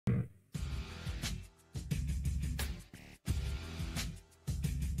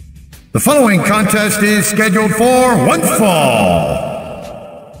The following contest is scheduled for one fall.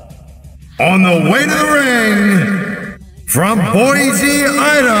 On the way to the ring, from Boise,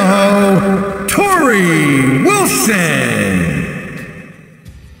 Idaho, Torrie Wilson.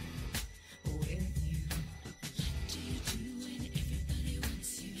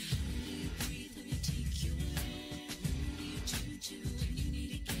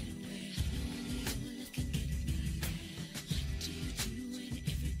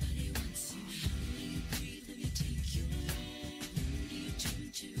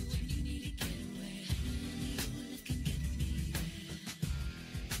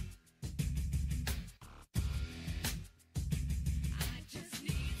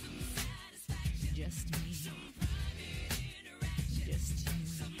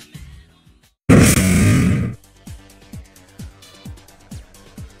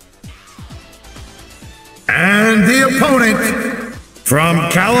 And the opponent, from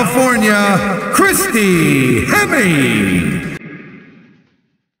California, Christy Hemme.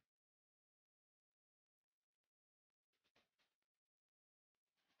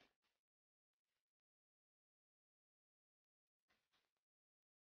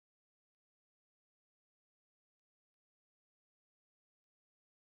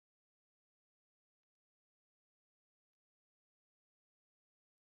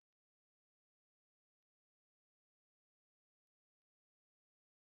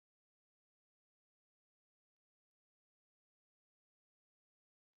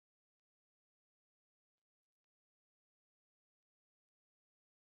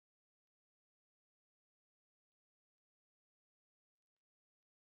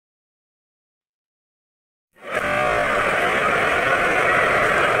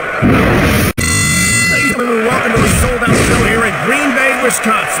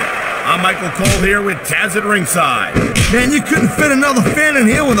 Wisconsin. I'm Michael Cole here with Taz at ringside. Man, you couldn't fit another fan in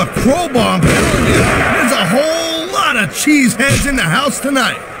here with a crowbar, I'm telling you. There's a whole lot of cheeseheads in the house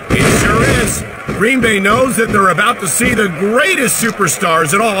tonight. It sure is. Green Bay knows that they're about to see the greatest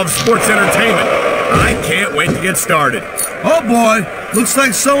superstars in all of sports entertainment. I can't wait to get started. Oh boy, looks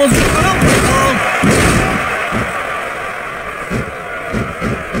like someone's coming up in the world.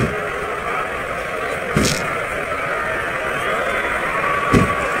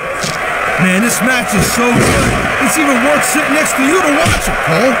 Man, this match is so good. It's even worth sitting next to you to watch it,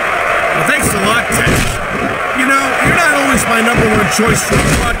 Cole. Well, thanks a lot, Ted. You know, you're not always my #1 choice for a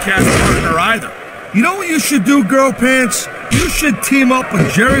broadcast partner either. You know what you should do, Girl Pants? You should team up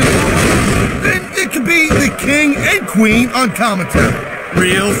with Jerry Lawler. Then it could be the king and queen on commentary.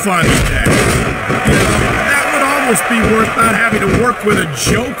 Real funny, Ted. You know, that would almost be worth not having to work with a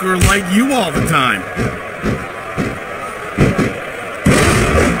joker like you all the time.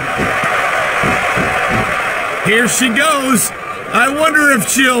 Here she goes. I wonder if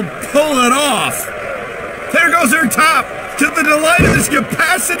she'll pull it off. There goes her top, to the delight of this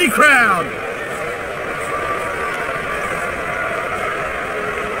capacity crowd.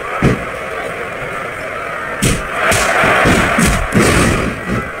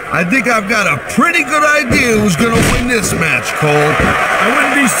 I think I've got a pretty good idea who's going to win this match, Cole. I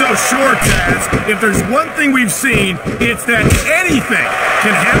wouldn't be so sure, Taz. If there's one thing we've seen, it's that anything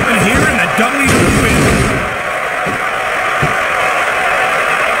can happen here in the WWE.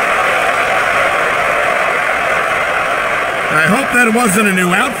 I hope that wasn't a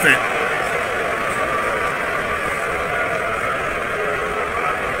new outfit.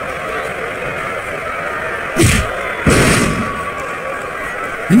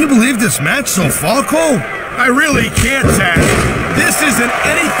 Can you believe this match so far, Cole? I really can't, Taz. This isn't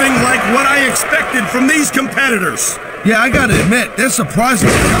anything like what I expected from these competitors. Yeah, I gotta admit, they're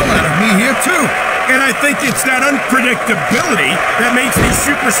surprising the hell out of me here, too. And I think it's that unpredictability that makes these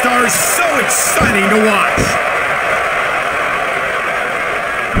superstars so exciting to watch.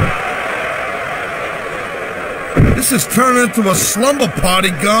 This is turning into a slumber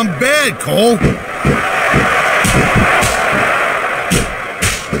party gone bad, Cole.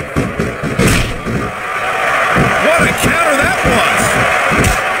 What a counter that was!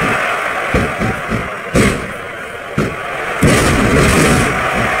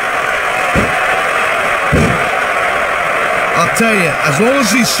 I'll tell you, as long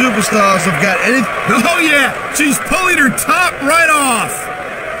as these superstars have got anything... Oh yeah, she's pulling her top right off!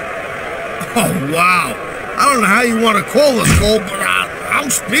 Oh, wow. I don't know how you want to call this, Cole, but I'm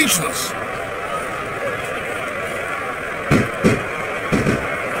speechless.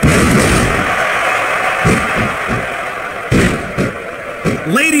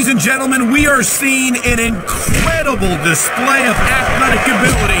 Ladies and gentlemen, we are seeing an incredible display of athletic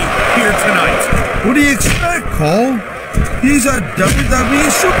ability here tonight. What do you expect, Cole? These are WWE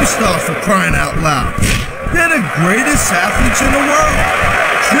superstars, for crying out loud. They're the greatest athletes in the world.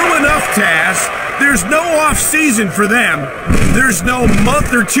 True enough, Taz. There's no off-season for them. There's no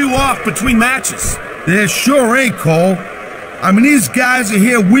month or two off between matches. There sure ain't, Cole. I mean, these guys are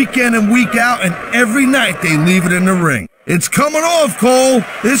here week in and week out, and every night they leave it in the ring. It's coming off, Cole.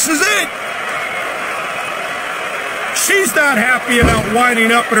 This is it. She's not happy about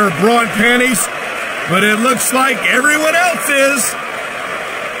winding up in her bra and panties, but it looks like everyone else is.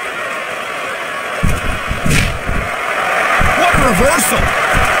 What a reversal!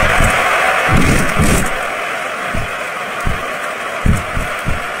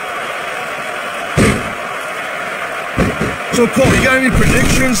 So, Cole, you got any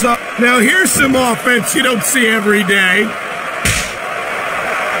predictions? Now, here's some offense you don't see every day.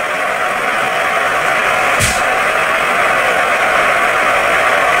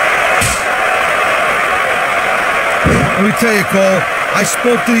 Let me tell you, Cole, I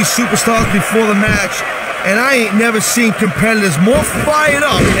spoke to these superstars before the match, and I ain't never seen competitors more fired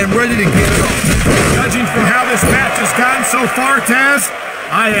up and ready to get it on. Judging from how this match has gone so far, Taz,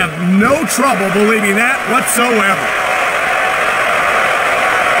 I have no trouble believing that whatsoever.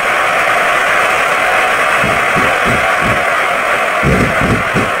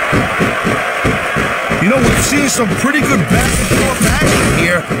 You know, we've seen some pretty good back-and-forth action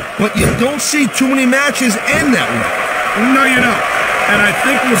here, but you don't see too many matches end that way. No, you don't. And I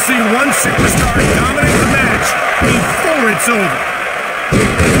think we'll see one superstar dominate the match before it's over.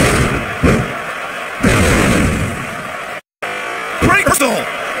 Great result!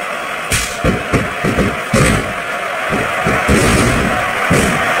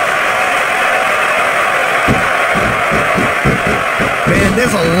 Man,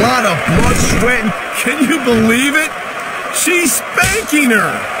 there's a lot of blood, sweat, and... Can you believe it? She's spanking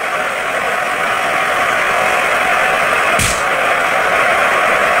her!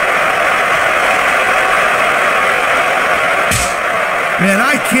 Man,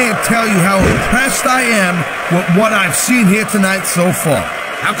 I can't tell you how impressed I am with what I've seen here tonight so far.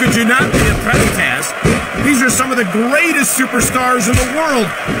 How could you not be impressed, Taz? These are some of the greatest superstars in the world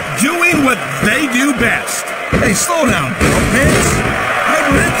doing what they do best. Hey, slow down, Pants. I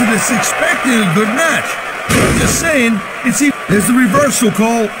went into this expecting a good match. I'm just saying, there's the reversal,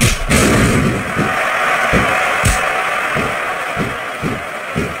 Cole.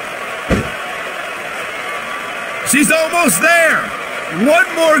 She's almost there. One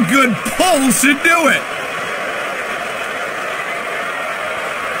more good pull should do it.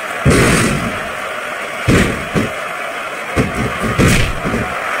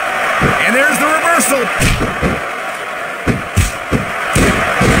 And there's the reversal.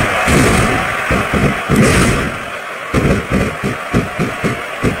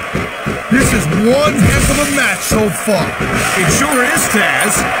 This is one heck of a match so far. It sure is,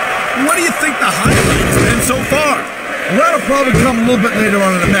 Taz. What do you think the highlight has been so far? Well, that'll probably come a little bit later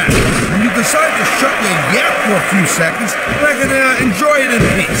on in the match. When you decide to shut your yap for a few seconds, I can enjoy it in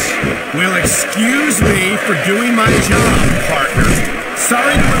peace. Well, excuse me for doing my job, partner.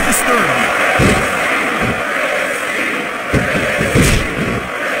 Sorry to have disturbed you.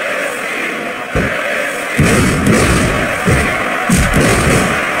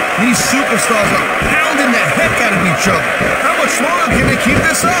 These superstars are pounding the heck out of each other. How much longer can they keep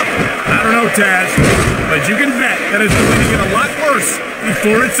this up? I don't know, Taz, but you can bet that it's going to get a lot worse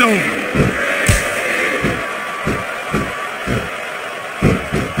before it's over.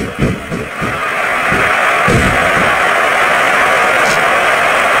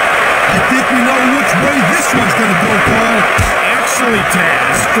 I think we know which way this one's going to go, Paul. Actually,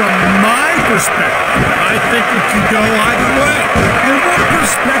 Taz, from my perspective, I think it could go either way. And what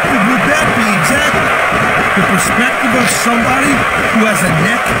perspective would that be exactly? The perspective of somebody who has a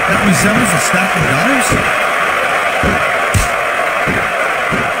neck that resembles a stack of dollars?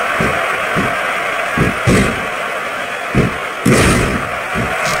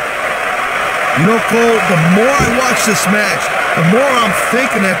 You know, Cole, the more I watch this match, the more I'm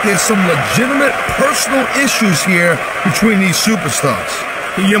thinking that there's some legitimate personal issues here between these superstars.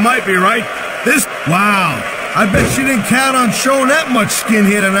 You might be right. Wow, I bet she didn't count on showing that much skin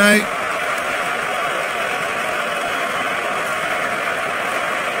here tonight.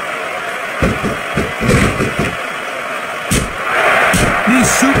 These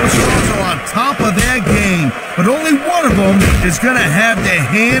superstars are on top of their game, but only one of them is going to have their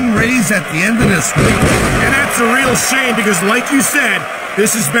hand raised at the end of this one. And that's a real shame because, like you said,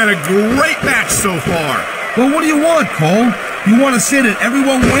 this has been a great match so far. Well, what do you want, Cole? You want to say that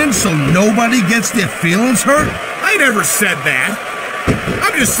everyone wins so nobody gets their feelings hurt? I never said that.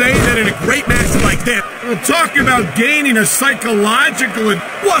 I'm just saying that in a great match like that, Well, talk about gaining a psychological...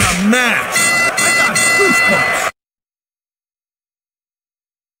 What a match! I got goosebumps.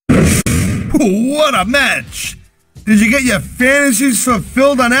 What a match! Did you get your fantasies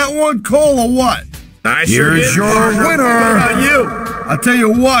fulfilled on that one, Cole, or what? I sure Here's did. your winner. How about you? I'll tell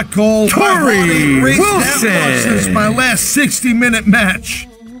you what, Cole. Torrie Wilson. Since my last 60-minute match.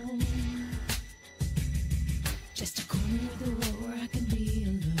 Just a corner of the world where I can be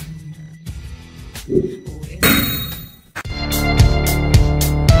alone.